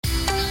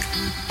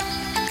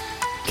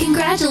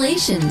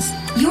Congratulations!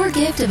 Your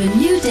gift of a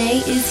new day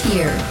is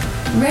here.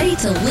 Ready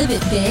to live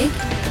it big?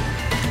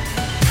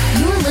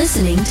 You're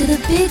listening to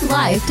the Big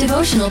Life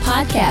Devotional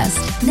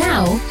Podcast.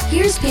 Now,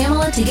 here's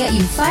Pamela to get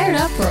you fired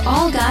up for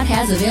all God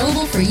has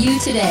available for you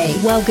today.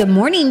 Well, good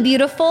morning,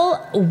 beautiful.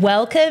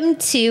 Welcome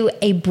to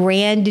a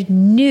brand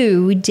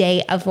new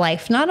day of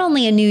life. Not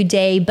only a new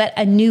day, but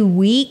a new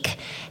week.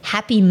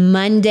 Happy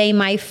Monday,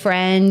 my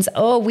friends.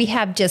 Oh, we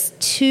have just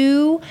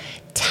 2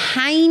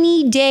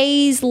 tiny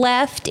days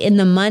left in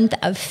the month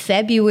of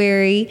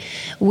February.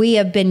 We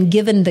have been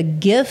given the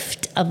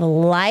gift of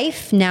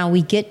life. Now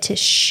we get to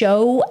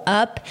show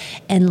up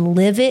and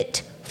live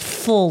it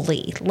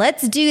fully.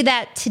 Let's do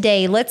that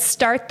today. Let's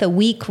start the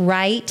week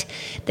right.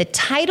 The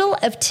title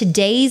of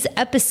today's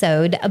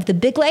episode of the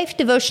Big Life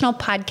Devotional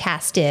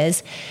Podcast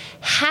is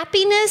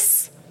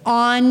Happiness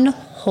on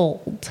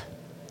Hold.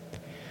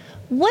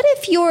 What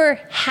if your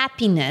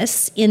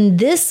happiness in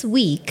this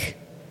week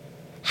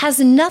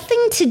has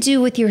nothing to do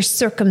with your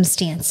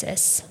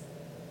circumstances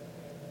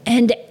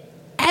and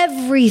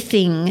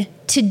everything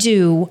to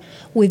do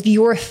with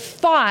your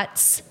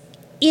thoughts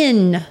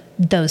in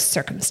those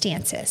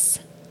circumstances?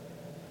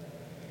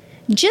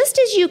 Just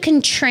as you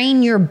can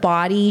train your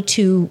body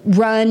to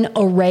run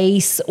a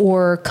race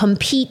or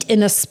compete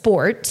in a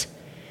sport,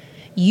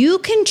 you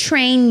can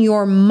train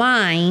your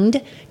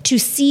mind to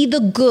see the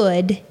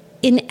good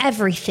in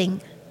everything.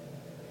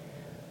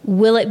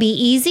 Will it be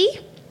easy?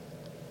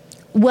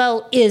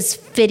 Well, is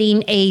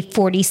fitting a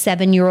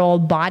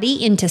 47-year-old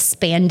body into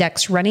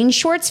spandex running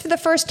shorts for the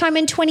first time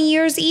in 20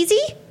 years easy?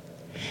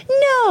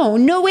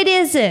 No, it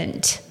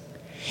isn't.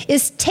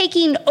 Is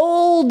taking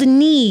old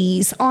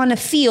knees on a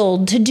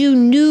field to do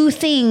new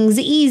things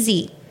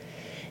easy?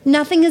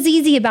 Nothing is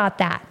easy about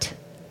that.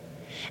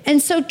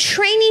 And so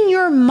training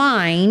your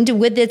mind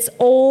with its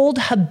old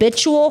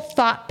habitual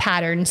thought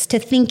patterns to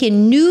think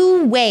in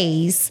new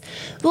ways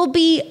will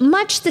be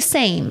much the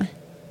same.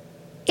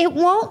 It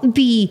won't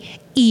be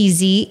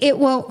easy. It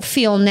won't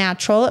feel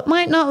natural. It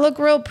might not look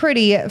real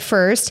pretty at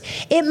first.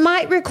 It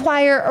might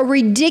require a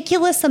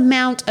ridiculous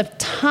amount of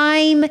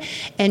time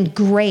and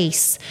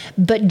grace.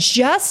 But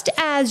just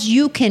as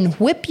you can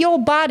whip your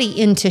body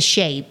into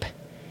shape,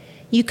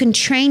 you can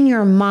train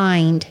your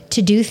mind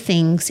to do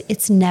things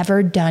it's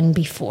never done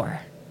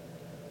before.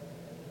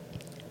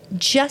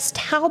 Just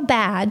how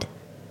bad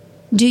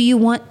do you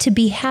want to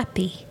be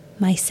happy,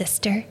 my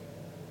sister?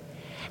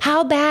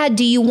 How bad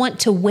do you want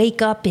to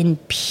wake up in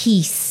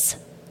peace?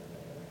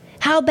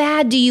 How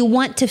bad do you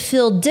want to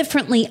feel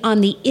differently on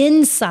the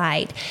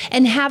inside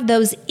and have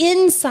those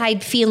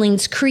inside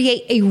feelings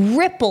create a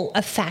ripple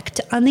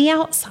effect on the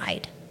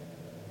outside?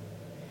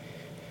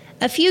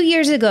 A few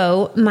years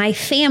ago, my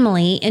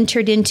family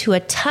entered into a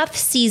tough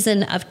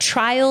season of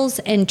trials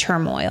and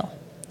turmoil.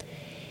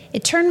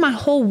 It turned my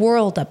whole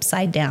world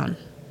upside down.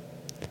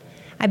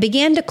 I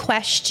began to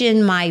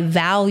question my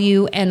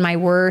value and my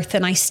worth,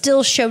 and I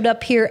still showed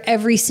up here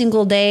every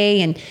single day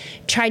and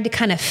tried to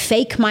kind of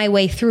fake my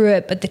way through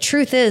it. But the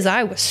truth is,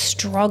 I was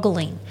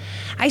struggling.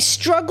 I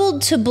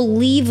struggled to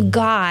believe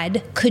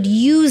God could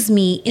use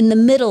me in the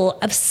middle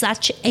of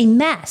such a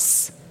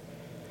mess.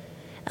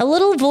 A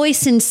little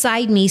voice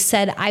inside me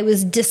said I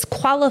was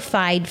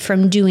disqualified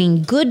from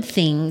doing good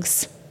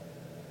things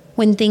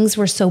when things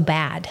were so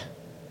bad.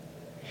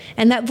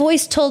 And that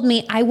voice told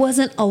me I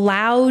wasn't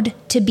allowed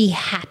to be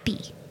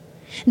happy.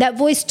 That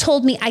voice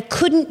told me I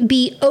couldn't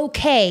be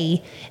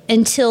okay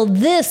until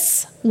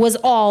this was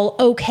all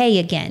okay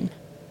again.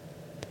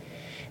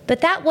 But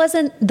that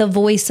wasn't the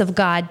voice of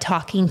God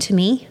talking to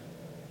me.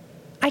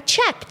 I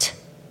checked,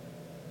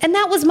 and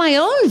that was my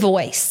own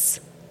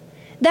voice.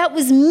 That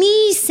was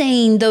me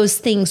saying those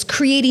things,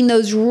 creating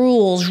those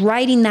rules,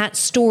 writing that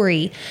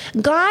story.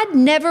 God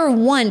never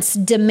once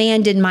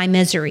demanded my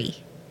misery.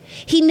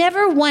 He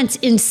never once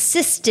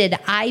insisted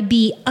I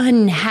be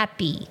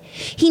unhappy.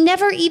 He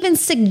never even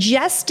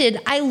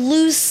suggested I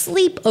lose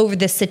sleep over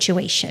the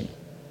situation.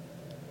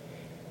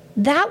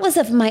 That was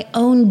of my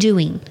own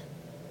doing.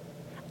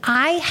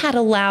 I had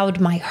allowed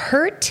my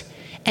hurt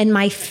and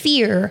my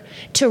fear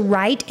to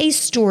write a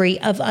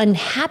story of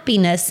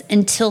unhappiness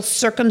until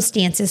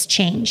circumstances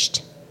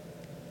changed.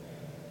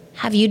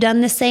 Have you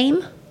done the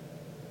same?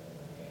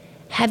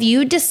 Have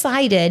you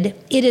decided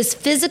it is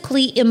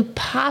physically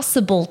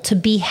impossible to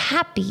be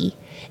happy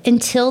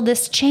until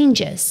this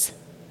changes?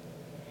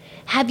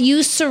 Have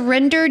you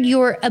surrendered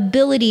your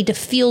ability to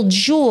feel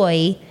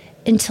joy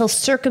until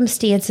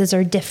circumstances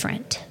are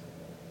different?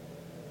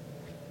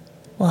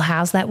 Well,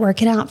 how's that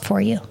working out for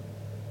you?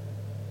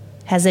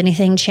 Has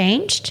anything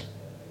changed?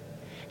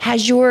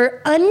 Has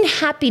your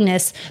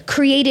unhappiness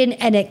created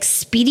an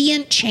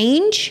expedient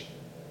change?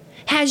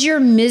 Has your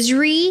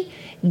misery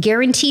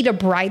guaranteed a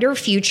brighter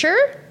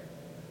future?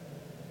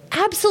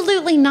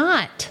 Absolutely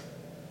not.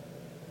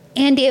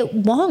 And it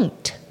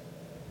won't.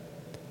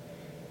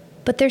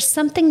 But there's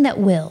something that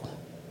will.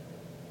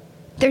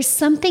 There's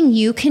something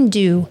you can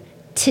do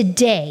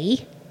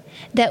today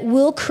that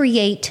will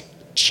create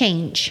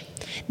change.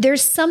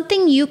 There's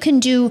something you can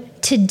do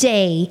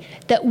today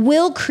that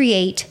will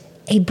create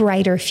a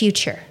brighter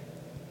future?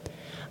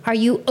 Are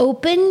you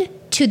open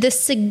to the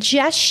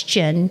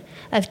suggestion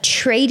of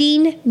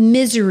trading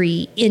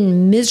misery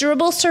in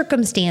miserable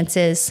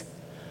circumstances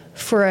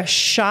for a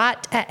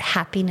shot at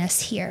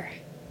happiness here?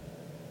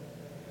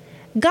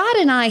 God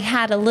and I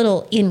had a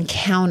little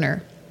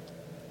encounter.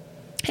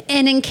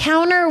 An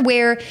encounter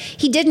where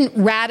he didn't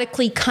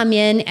radically come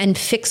in and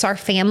fix our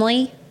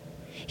family.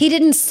 He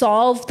didn't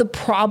solve the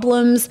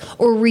problems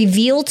or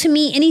reveal to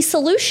me any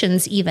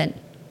solutions even.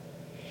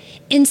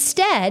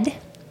 Instead,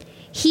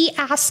 he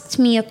asked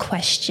me a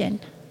question.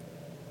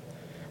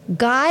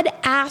 God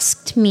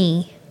asked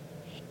me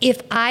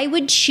if I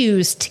would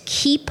choose to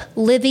keep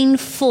living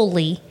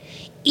fully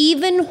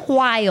even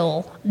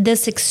while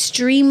this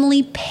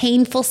extremely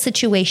painful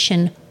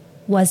situation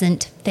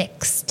wasn't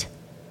fixed.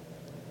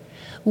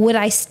 Would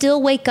I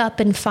still wake up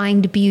and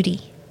find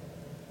beauty?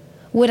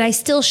 Would I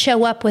still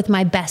show up with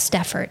my best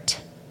effort?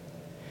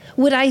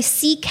 Would I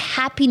seek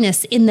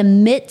happiness in the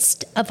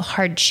midst of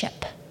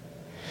hardship?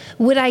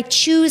 Would I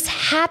choose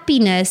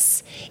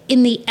happiness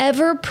in the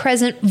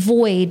ever-present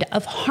void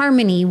of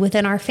harmony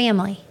within our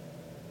family?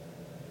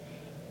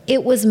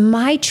 It was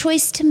my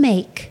choice to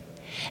make,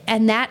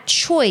 and that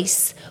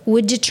choice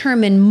would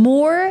determine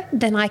more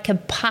than I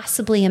could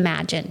possibly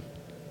imagine.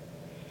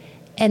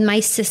 And my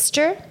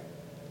sister,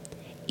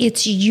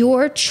 it's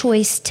your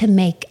choice to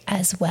make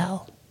as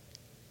well.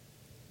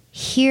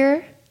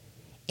 Here,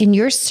 in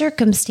your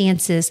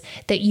circumstances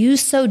that you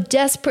so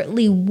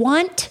desperately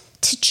want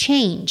to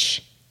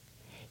change,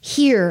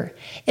 here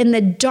in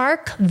the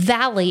dark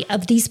valley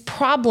of these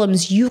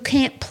problems you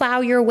can't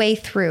plow your way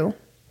through,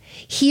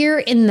 here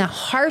in the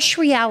harsh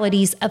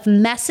realities of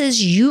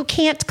messes you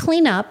can't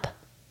clean up,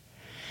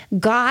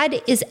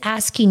 God is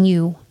asking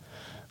you,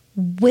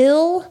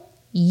 will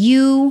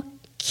you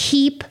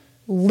keep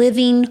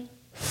living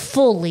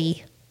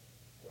fully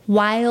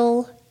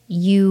while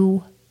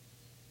you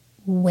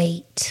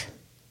wait?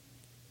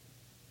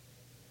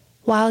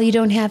 While you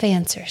don't have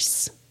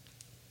answers,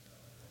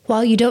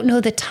 while you don't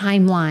know the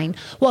timeline,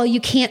 while you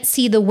can't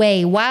see the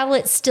way, while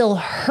it still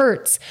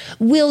hurts,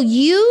 will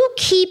you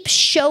keep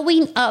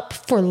showing up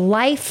for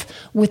life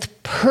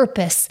with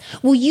purpose?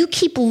 Will you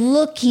keep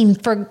looking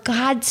for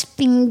God's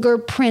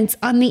fingerprints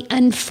on the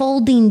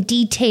unfolding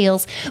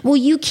details? Will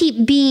you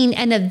keep being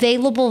an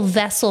available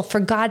vessel for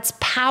God's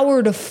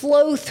power to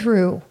flow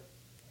through?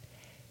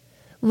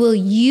 Will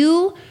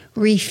you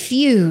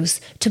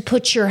refuse to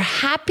put your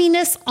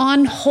happiness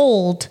on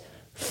hold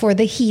for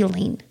the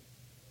healing?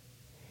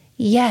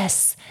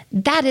 Yes,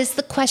 that is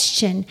the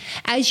question.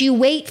 As you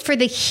wait for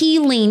the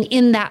healing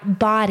in that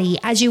body,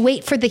 as you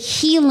wait for the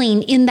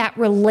healing in that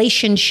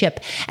relationship,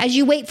 as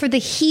you wait for the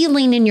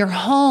healing in your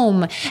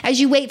home,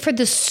 as you wait for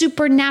the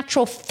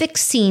supernatural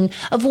fixing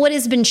of what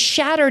has been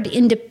shattered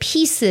into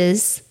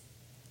pieces,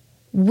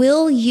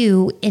 will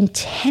you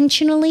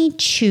intentionally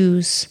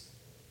choose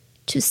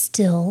to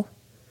still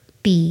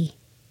be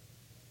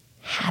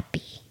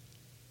happy?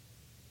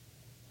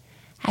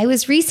 I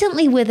was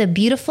recently with a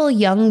beautiful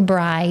young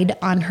bride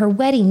on her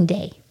wedding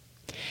day,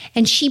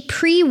 and she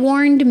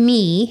pre-warned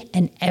me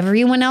and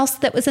everyone else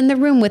that was in the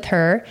room with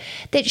her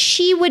that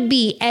she would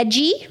be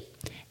edgy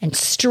and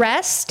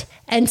stressed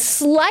and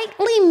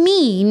slightly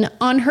mean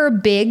on her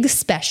big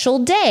special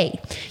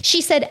day.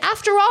 She said,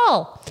 after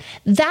all,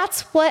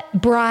 that's what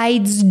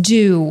brides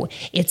do.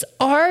 It's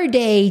our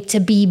day to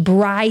be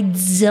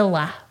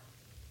bridezilla.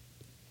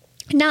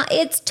 Now,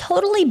 it's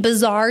totally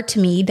bizarre to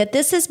me that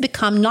this has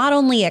become not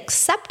only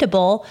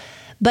acceptable,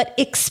 but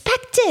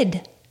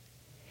expected.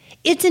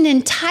 It's an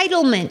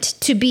entitlement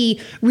to be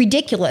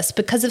ridiculous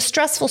because of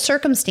stressful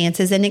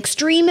circumstances and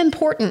extreme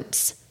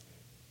importance.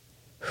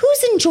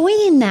 Who's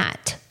enjoying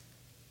that?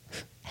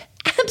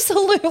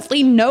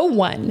 Absolutely no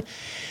one.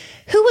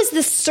 Who is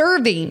this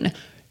serving?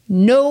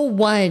 No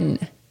one.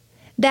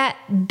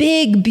 That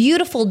big,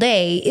 beautiful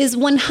day is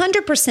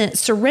 100%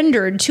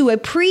 surrendered to a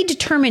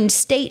predetermined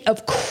state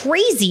of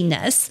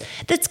craziness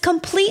that's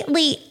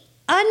completely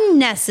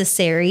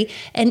unnecessary,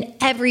 and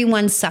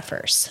everyone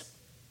suffers.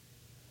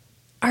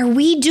 Are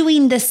we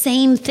doing the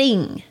same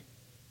thing?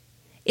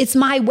 It's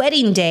my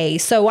wedding day,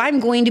 so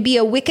I'm going to be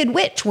a wicked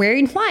witch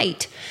wearing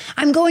white.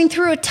 I'm going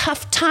through a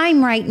tough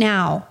time right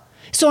now,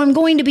 so I'm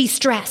going to be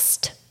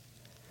stressed.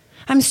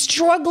 I'm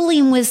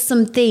struggling with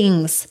some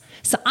things,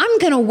 so I'm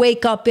going to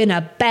wake up in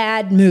a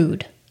bad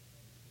mood.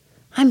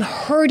 I'm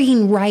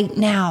hurting right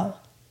now,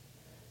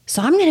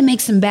 so I'm going to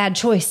make some bad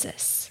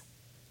choices.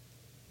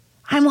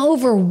 I'm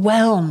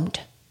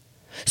overwhelmed,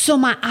 so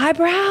my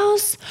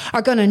eyebrows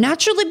are going to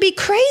naturally be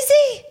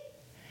crazy,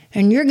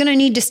 and you're going to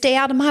need to stay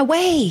out of my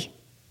way.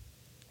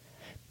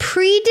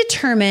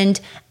 Predetermined,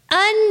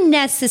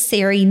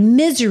 unnecessary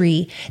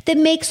misery that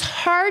makes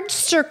hard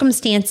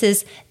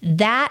circumstances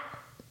that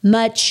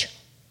much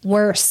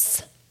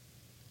worse.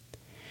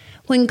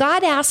 When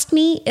God asked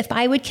me if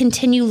I would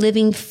continue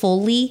living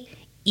fully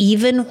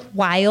even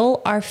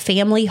while our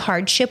family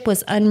hardship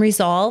was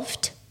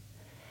unresolved,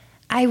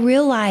 I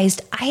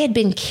realized I had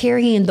been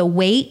carrying the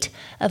weight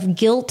of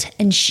guilt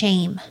and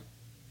shame.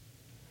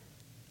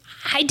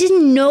 I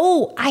didn't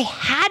know I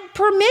had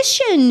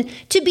permission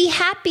to be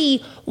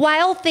happy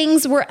while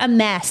things were a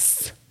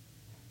mess.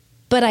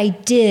 But I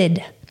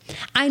did.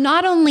 I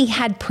not only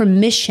had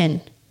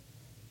permission,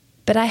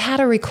 but I had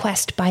a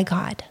request by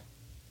God.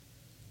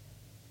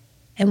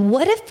 And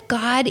what if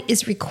God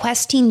is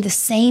requesting the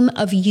same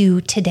of you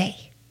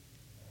today?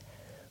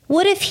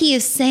 What if He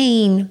is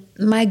saying,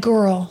 my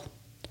girl,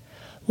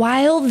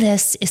 while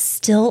this is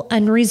still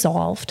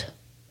unresolved,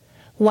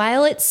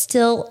 while it's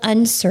still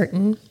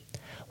uncertain,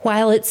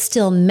 while it's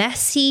still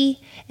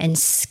messy and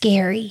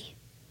scary,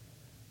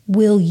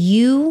 will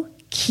you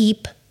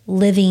keep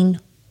living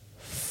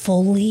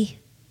fully?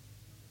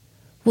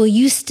 Will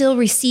you still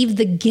receive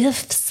the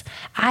gifts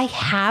I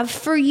have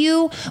for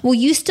you? Will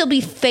you still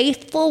be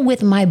faithful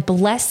with my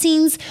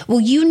blessings? Will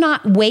you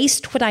not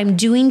waste what I'm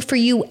doing for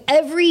you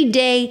every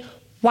day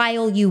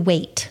while you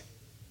wait?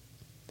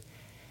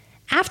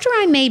 After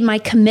I made my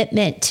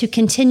commitment to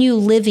continue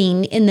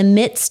living in the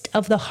midst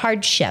of the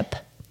hardship,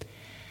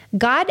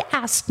 God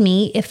asked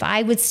me if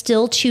I would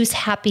still choose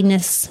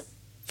happiness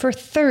for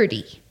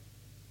 30.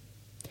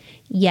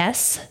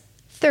 Yes,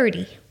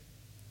 30.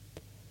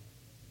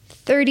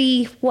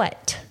 30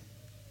 what?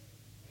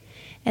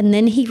 And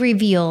then He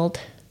revealed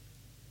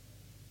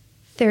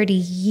 30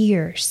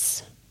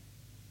 years.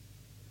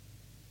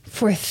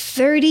 For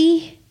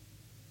 30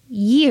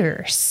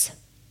 years,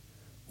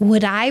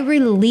 would I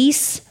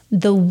release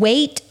the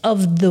weight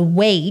of the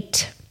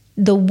weight,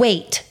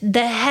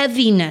 the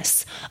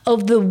heaviness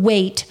of the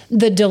weight,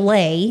 the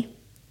delay,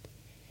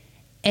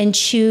 and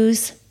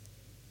choose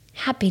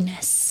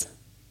happiness?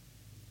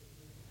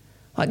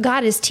 What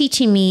God is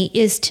teaching me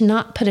is to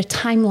not put a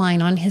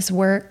timeline on His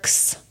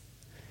works,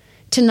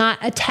 to not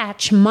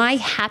attach my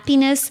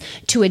happiness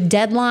to a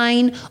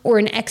deadline or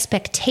an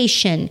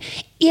expectation.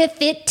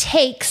 If it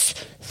takes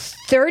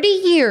 30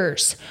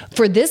 years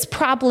for this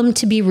problem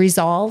to be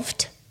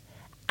resolved,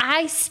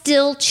 I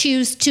still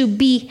choose to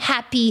be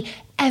happy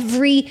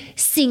every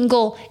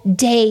single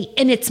day,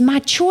 and it's my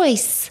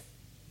choice.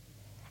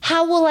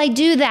 How will I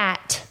do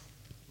that?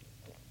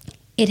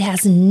 It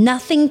has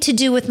nothing to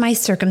do with my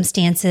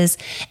circumstances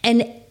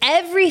and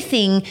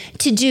everything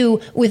to do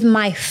with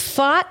my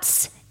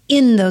thoughts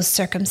in those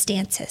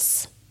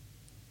circumstances.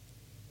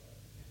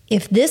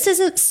 If this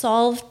isn't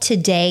solved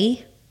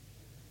today,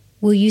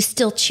 will you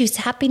still choose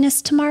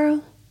happiness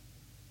tomorrow?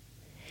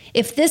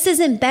 If this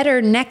isn't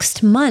better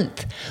next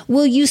month,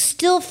 will you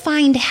still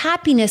find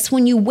happiness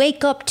when you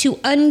wake up to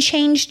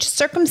unchanged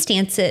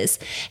circumstances?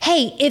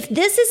 Hey, if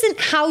this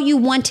isn't how you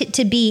want it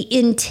to be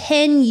in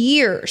 10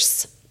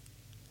 years,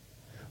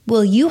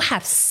 will you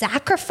have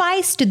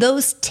sacrificed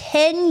those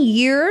 10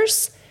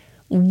 years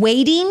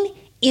waiting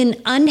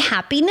in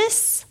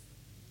unhappiness?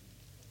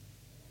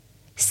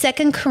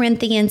 2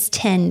 Corinthians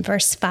 10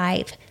 verse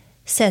 5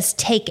 says,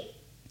 take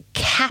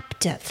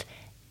captive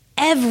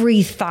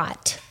every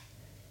thought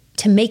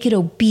to make it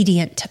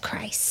obedient to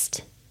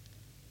Christ.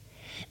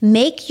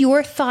 Make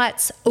your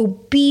thoughts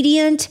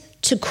obedient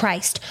to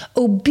Christ.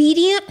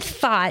 Obedient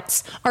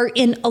thoughts are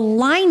in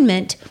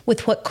alignment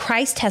with what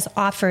Christ has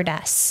offered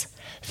us.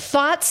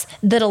 Thoughts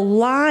that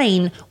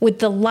align with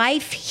the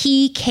life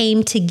He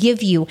came to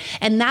give you.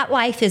 And that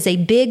life is a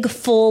big,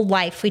 full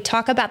life. We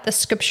talk about the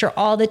scripture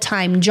all the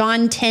time.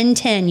 John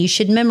 10:10, you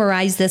should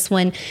memorize this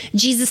one.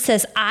 Jesus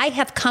says, I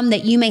have come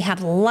that you may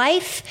have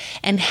life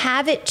and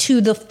have it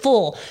to the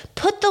full.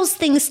 Put those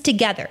things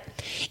together.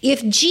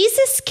 If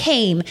Jesus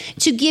came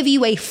to give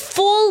you a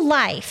full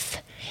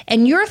life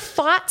and your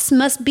thoughts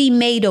must be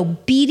made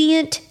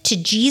obedient to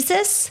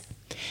Jesus,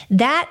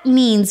 that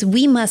means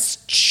we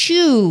must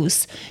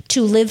choose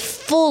to live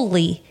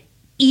fully,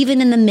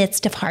 even in the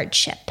midst of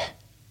hardship,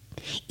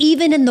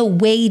 even in the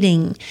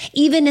waiting,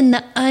 even in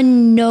the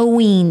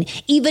unknowing,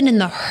 even in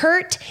the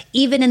hurt,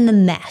 even in the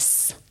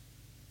mess.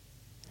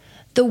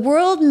 The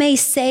world may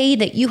say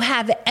that you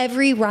have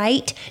every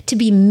right to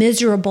be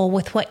miserable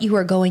with what you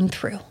are going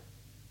through.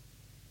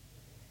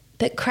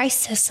 But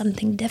Christ says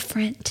something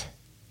different.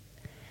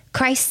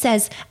 Christ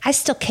says, I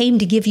still came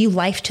to give you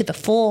life to the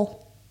full.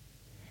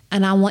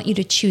 And I want you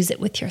to choose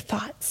it with your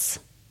thoughts.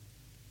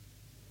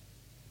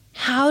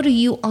 How do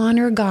you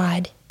honor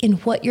God in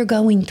what you're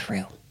going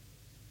through?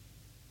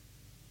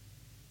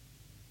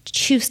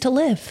 Choose to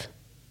live.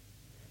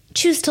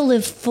 Choose to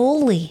live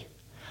fully.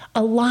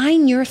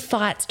 Align your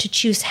thoughts to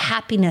choose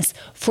happiness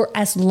for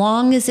as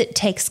long as it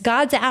takes.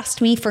 God's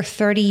asked me for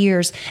 30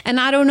 years, and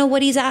I don't know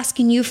what He's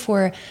asking you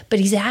for, but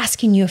He's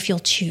asking you if you'll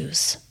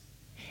choose.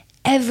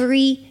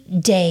 Every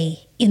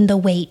day in the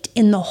wait,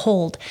 in the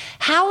hold.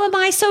 How am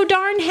I so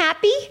darn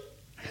happy?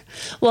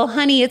 Well,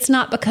 honey, it's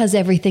not because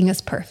everything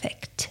is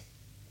perfect.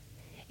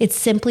 It's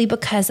simply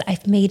because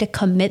I've made a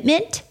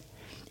commitment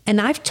and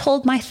I've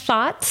told my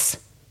thoughts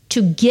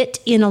to get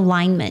in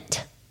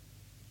alignment.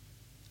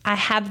 I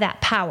have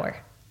that power.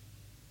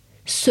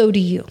 So do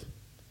you.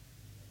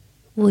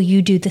 Will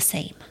you do the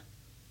same?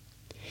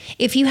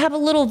 If you have a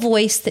little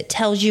voice that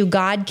tells you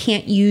God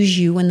can't use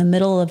you in the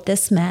middle of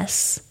this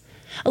mess,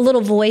 A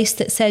little voice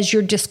that says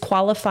you're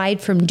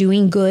disqualified from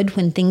doing good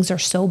when things are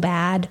so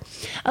bad.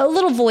 A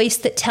little voice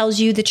that tells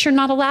you that you're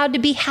not allowed to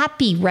be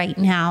happy right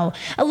now.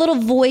 A little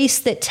voice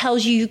that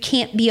tells you you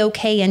can't be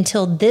okay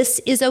until this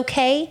is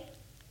okay.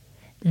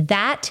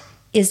 That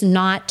is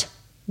not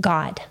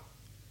God.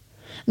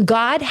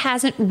 God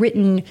hasn't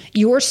written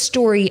your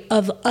story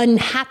of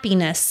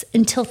unhappiness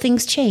until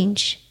things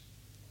change.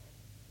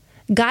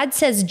 God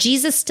says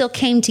Jesus still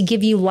came to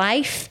give you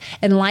life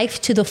and life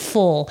to the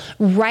full,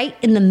 right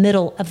in the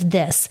middle of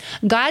this.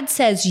 God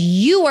says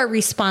you are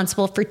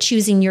responsible for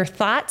choosing your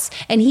thoughts,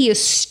 and He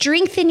is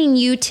strengthening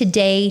you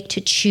today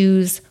to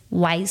choose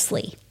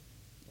wisely.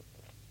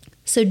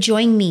 So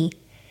join me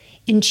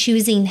in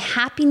choosing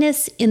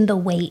happiness in the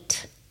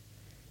wait.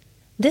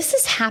 This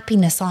is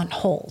happiness on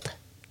hold.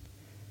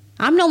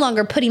 I'm no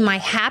longer putting my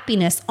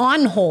happiness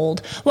on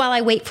hold while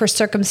I wait for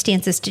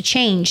circumstances to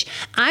change.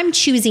 I'm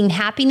choosing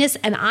happiness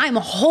and I'm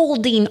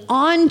holding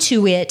on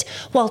to it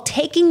while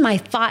taking my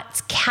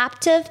thoughts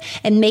captive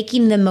and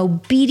making them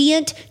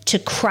obedient to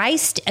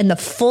Christ and the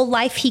full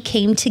life He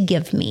came to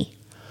give me.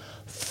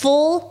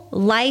 Full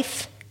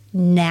life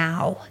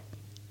now,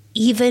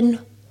 even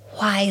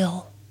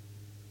while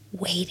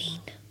waiting.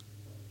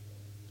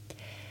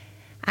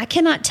 I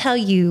cannot tell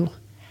you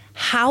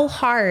how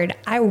hard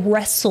I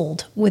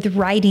wrestled with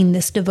writing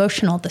this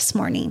devotional this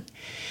morning.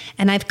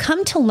 And I've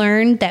come to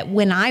learn that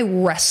when I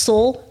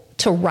wrestle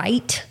to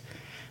write,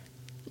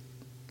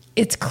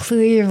 it's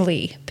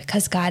clearly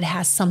because God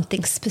has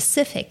something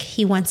specific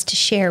He wants to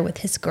share with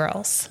His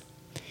girls.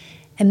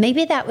 And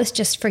maybe that was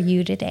just for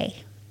you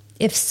today.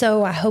 If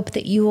so, I hope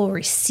that you will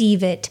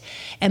receive it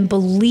and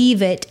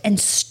believe it and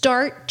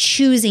start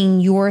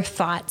choosing your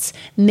thoughts.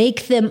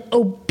 Make them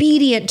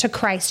obedient to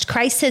Christ.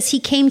 Christ says He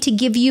came to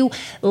give you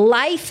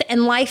life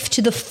and life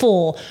to the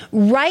full,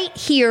 right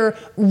here,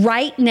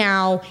 right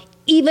now,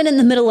 even in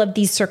the middle of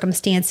these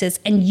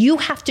circumstances. And you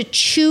have to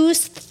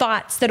choose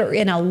thoughts that are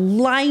in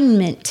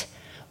alignment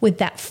with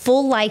that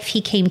full life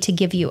He came to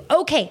give you.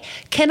 Okay,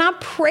 can I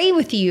pray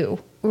with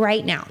you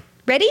right now?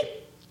 Ready?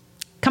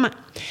 Come on.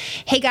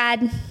 Hey,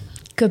 God.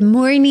 Good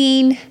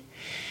morning.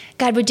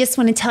 God, we just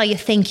want to tell you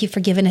thank you for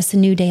giving us a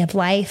new day of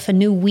life, a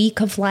new week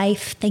of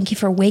life. Thank you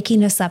for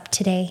waking us up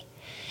today.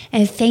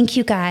 And thank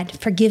you, God,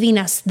 for giving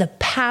us the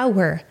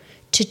power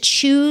to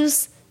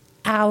choose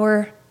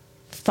our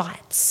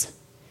thoughts,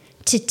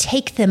 to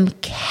take them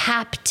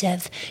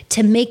captive,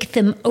 to make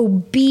them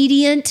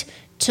obedient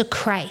to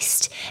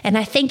Christ. And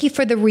I thank you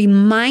for the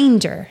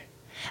reminder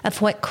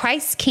of what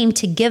Christ came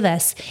to give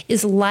us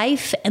is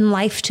life and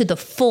life to the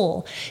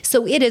full.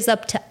 So it is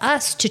up to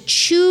us to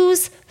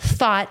choose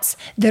thoughts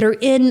that are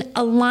in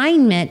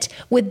alignment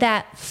with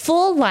that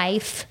full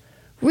life,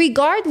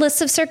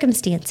 regardless of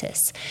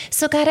circumstances.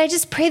 So God, I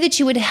just pray that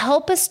you would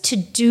help us to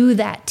do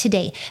that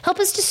today. Help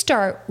us to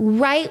start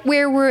right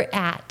where we're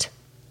at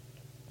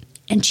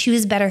and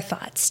choose better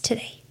thoughts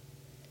today.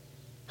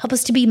 Help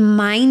us to be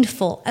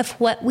mindful of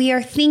what we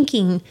are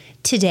thinking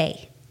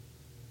today.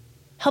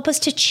 Help us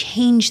to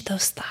change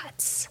those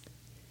thoughts.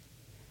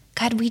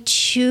 God, we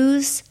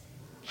choose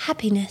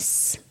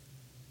happiness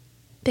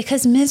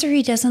because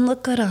misery doesn't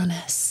look good on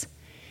us.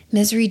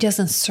 Misery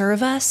doesn't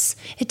serve us.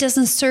 It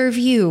doesn't serve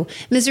you.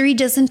 Misery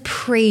doesn't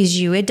praise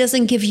you. It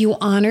doesn't give you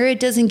honor. It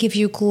doesn't give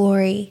you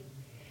glory.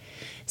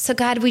 So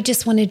God, we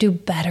just want to do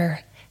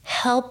better.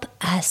 Help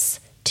us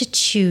to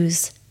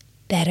choose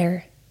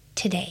better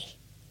today.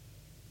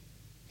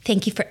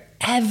 Thank you for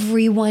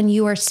everyone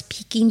you are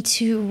speaking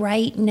to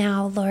right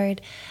now,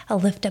 Lord. I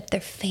lift up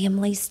their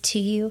families to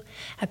you.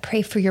 I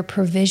pray for your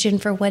provision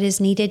for what is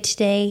needed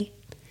today.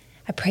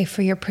 I pray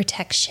for your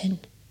protection.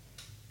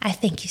 I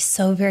thank you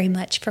so very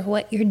much for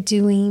what you're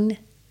doing.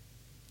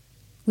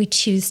 We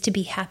choose to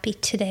be happy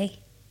today.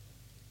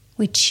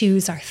 We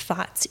choose our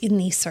thoughts in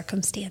these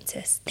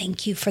circumstances.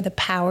 Thank you for the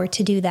power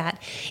to do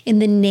that. In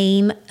the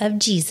name of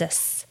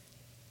Jesus,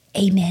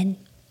 amen.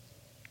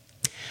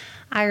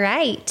 All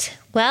right.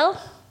 Well,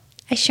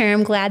 I sure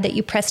am glad that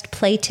you pressed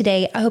play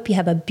today. I hope you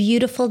have a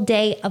beautiful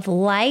day of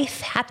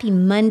life. Happy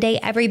Monday,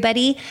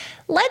 everybody.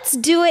 Let's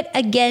do it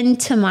again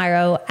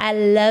tomorrow. I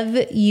love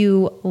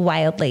you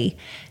wildly.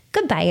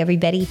 Goodbye,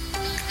 everybody.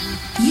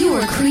 You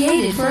were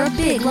created for a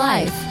big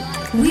life.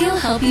 We'll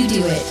help you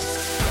do it.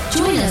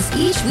 Join us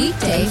each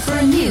weekday for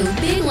a new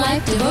Big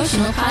Life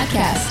devotional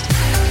podcast.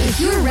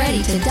 If you're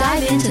ready to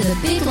dive into the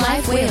Big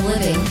Life way of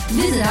living,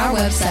 visit our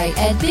website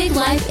at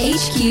biglifehq.com.